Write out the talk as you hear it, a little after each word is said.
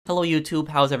Hello YouTube,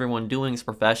 how's everyone doing? It's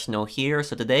Professional here.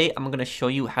 So today I'm going to show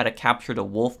you how to capture the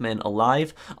Wolfman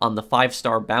alive on the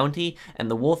 5-star bounty.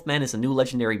 And the Wolfman is a new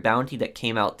legendary bounty that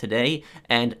came out today.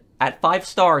 And at 5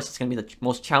 stars, it's going to be the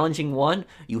most challenging one.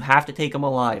 You have to take him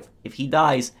alive. If he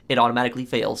dies, it automatically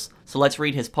fails. So let's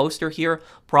read his poster here.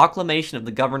 Proclamation of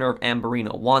the Governor of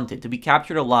Ambarino. Wanted, to be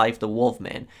captured alive, the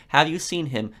Wolfman. Have you seen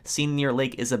him? Seen near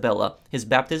Lake Isabella. His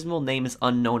baptismal name is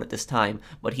unknown at this time,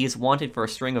 but he is wanted for a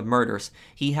string of murders.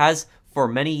 He has for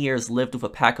many years lived with a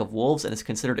pack of wolves and is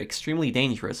considered extremely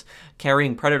dangerous.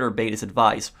 Carrying predator bait is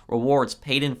advised. Rewards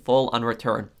paid in full on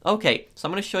return. Okay, so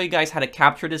I'm going to show you guys how to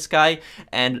capture this guy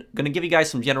and going to give you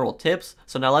guys some general tips.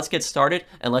 So now let's get started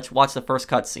and let's watch the first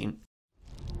cutscene.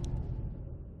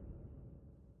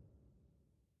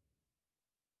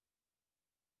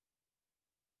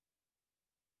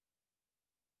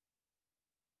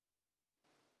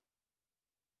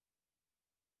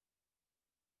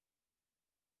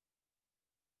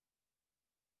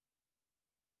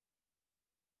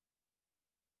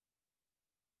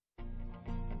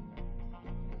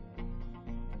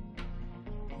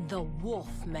 The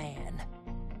Wolfman.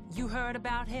 You heard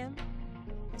about him?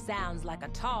 Sounds like a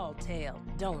tall tale,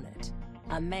 don't it?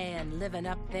 A man living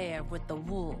up there with the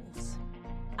wolves.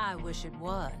 I wish it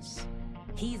was.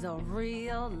 He's a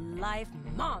real-life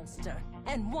monster,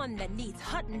 and one that needs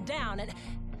hunting down and...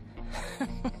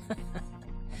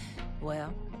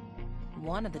 Well,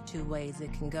 one of the two ways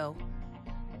it can go.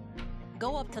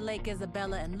 Go up to Lake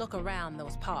Isabella and look around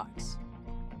those parts.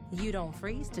 You don't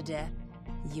freeze to death.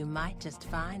 You might just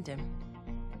find him.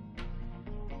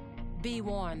 Be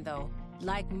warned, though,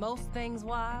 like most things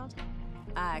wild,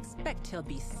 I expect he'll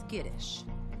be skittish.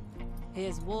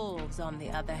 His wolves, on the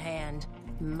other hand,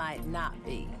 might not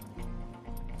be.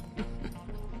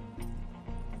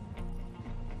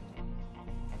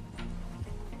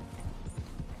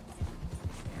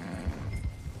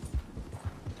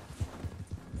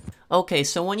 Okay,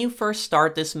 so when you first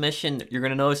start this mission, you're going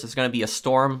to notice there's going to be a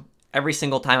storm. Every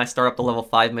single time I start up the level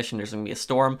 5 mission, there's going to be a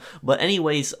storm. But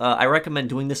anyways, I recommend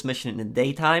doing this mission in the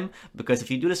daytime, because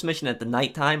if you do this mission at the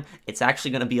nighttime, it's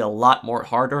actually going to be a lot more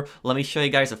harder. Let me show you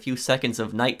guys a few seconds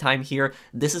of nighttime here.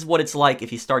 This is what it's like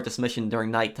if you start this mission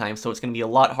during nighttime. So it's going to be a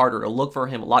lot harder to look for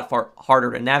him, a lot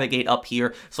harder to navigate up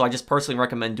here. So I just personally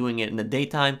recommend doing it in the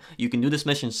daytime. You can do this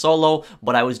mission solo,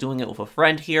 but I was doing it with a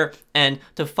friend here. And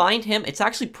to find him, it's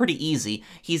actually pretty easy.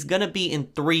 He's going to be in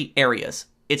 3 areas.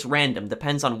 It's random,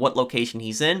 depends on what location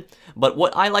he's in, but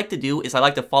what I like to do is I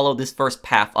like to follow this first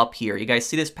path up here. You guys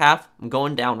see this path? I'm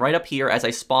going down right up here as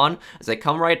I spawn. As I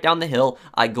come right down the hill,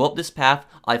 I go up this path,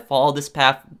 I follow this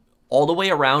path all the way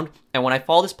around, and when I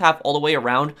follow this path all the way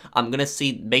around, I'm going to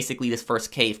see basically this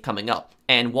first cave coming up.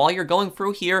 And while you're going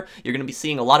through here, you're going to be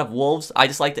seeing a lot of wolves. I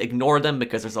just like to ignore them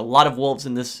because there's a lot of wolves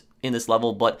in this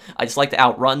level, but I just like to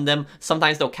outrun them.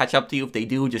 Sometimes they'll catch up to you. If they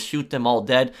do, just shoot them all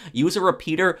dead. Use a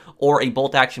repeater or a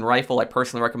bolt-action rifle. I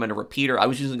personally recommend a repeater. I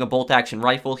was using a bolt-action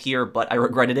rifle here, but I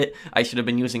regretted it. I should have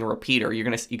been using a repeater. You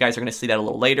guys are going to see that a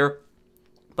little later.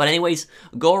 But anyways,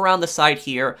 go around the side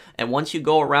here, and once you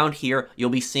go around here, you'll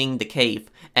be seeing the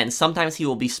cave. And sometimes he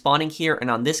will be spawning here,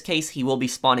 and on this case, he will be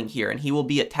spawning here. And he will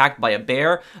be attacked by a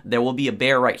bear. There will be a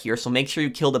bear right here, so make sure you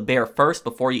kill the bear first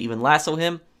before you even lasso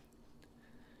him.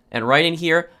 And right in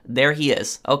here, there he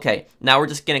is. Okay, now we're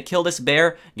just going to kill this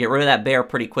bear, get rid of that bear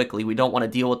pretty quickly. We don't want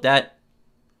to deal with that.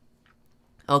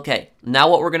 Okay, now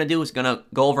what we're going to do is going to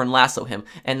go over and lasso him.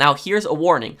 And now here's a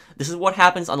warning. This is what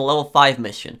happens on the level 5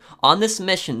 mission. On this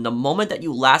mission, the moment that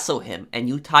you lasso him and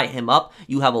you tie him up,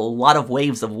 you have a lot of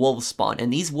waves of wolves spawn.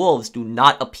 And these wolves do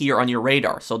not appear on your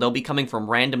radar, so they'll be coming from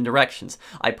random directions.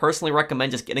 I personally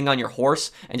recommend just getting on your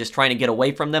horse and just trying to get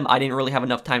away from them. I didn't really have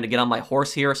enough time to get on my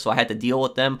horse here, so I had to deal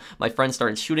with them. My friend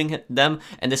started shooting them,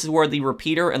 and this is where the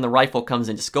repeater and the rifle comes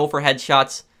in. Just go for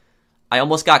headshots. I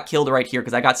almost got killed right here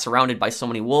because I got surrounded by so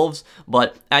many wolves,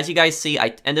 but as you guys see,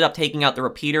 I ended up taking out the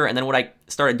repeater, and then what I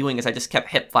started doing is I just kept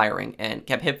hip-firing, and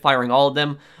kept hip-firing all of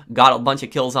them, got a bunch of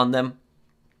kills on them.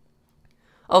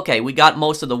 Okay, we got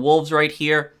most of the wolves right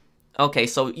here. Okay,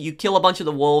 so you kill a bunch of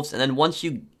the wolves, and then once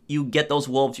you get those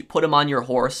wolves, you put them on your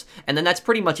horse, and then that's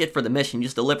pretty much it for the mission. You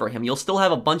just deliver him. You'll still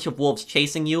have a bunch of wolves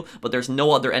chasing you, but there's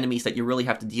no other enemies that you really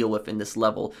have to deal with in this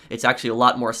level. It's actually a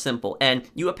lot more simple, and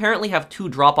you apparently have 2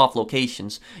 drop-off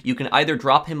locations. You can either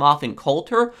drop him off in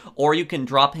Coulter, or you can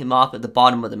drop him off at the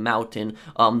bottom of the mountain,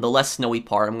 the less snowy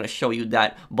part. I'm going to show you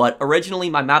that, but originally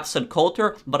my map said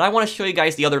Coulter, but I want to show you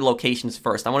guys the other locations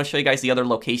first. I want to show you guys the other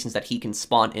locations that he can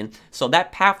spawn in. So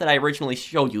that path that I originally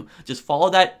showed you, just follow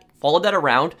that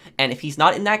around, and if he's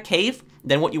not in that cave,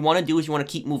 then what you want to do is you want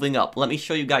to keep moving up. Let me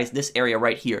show you guys this area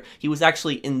right here. He was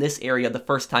actually in this area the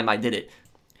first time I did it.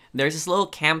 there's this little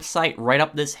campsite right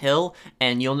up this hill,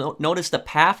 and you'll notice the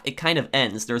path, it kind of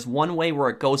ends. There's one way where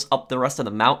it goes up the rest of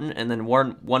the mountain, and then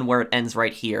one where it ends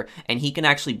right here, and he can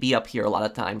actually be up here a lot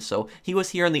of times. So he was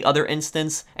here in the other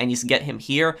instance, and you just get him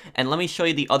here, and let me show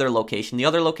you the other location. The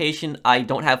other location, I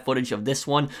don't have footage of this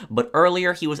one, but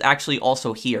earlier he was actually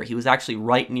also here. He was actually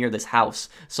right near this house,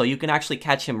 so you can actually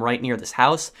catch him right near this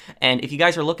house. And if you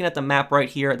guys are looking at the map right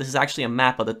here, this is actually a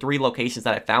map of the 3 locations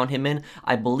that I found him in.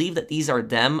 I believe that these are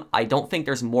them. I don't think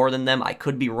there's more than them. I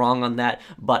could be wrong on that,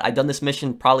 but I've done this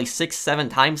mission probably 6-7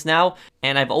 times now,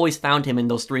 and I've always found him in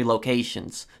those 3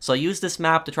 locations. So use this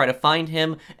map to try to find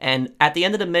him, and at the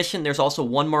end of the mission, there's also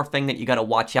one more thing that you gotta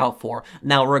watch out for.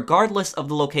 Now, regardless of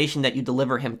the location that you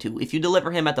deliver him to, if you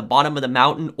deliver him at the bottom of the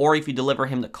mountain, or if you deliver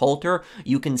him to Coulter,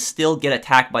 you can still get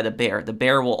attacked by the bear. The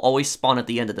bear will always spawn at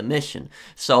the end of the mission.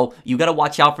 So you gotta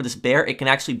watch out for this bear. It can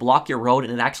actually block your road,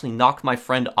 and it actually knocked my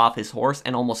friend off his horse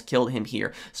and almost killed him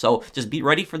here. So just be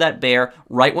ready for that bear.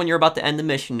 Right when you're about to end the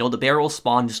mission, know the bear will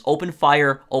spawn. Just open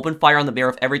fire on the bear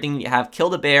with everything you have, kill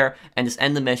the bear, and just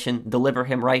end the mission, deliver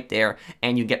him right there,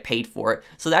 and you get paid for it.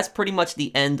 So that's pretty much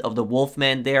the end of the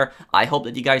Wolfman there. I hope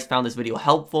that you guys found this video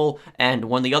helpful, and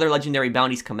when the other legendary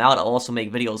bounties come out, I'll also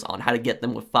make videos on how to get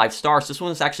them with 5 stars. This one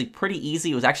was actually pretty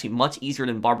easy. It was actually much easier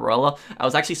than Barbarella. I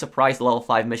was actually surprised the level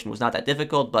 5 mission was not that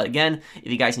difficult, but again,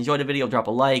 if you guys enjoyed the video, drop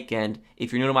a like, and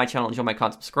if you're new to my channel, enjoy my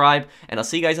content, subscribe, and I'll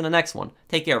see you guys in the next one.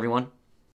 Take care, everyone.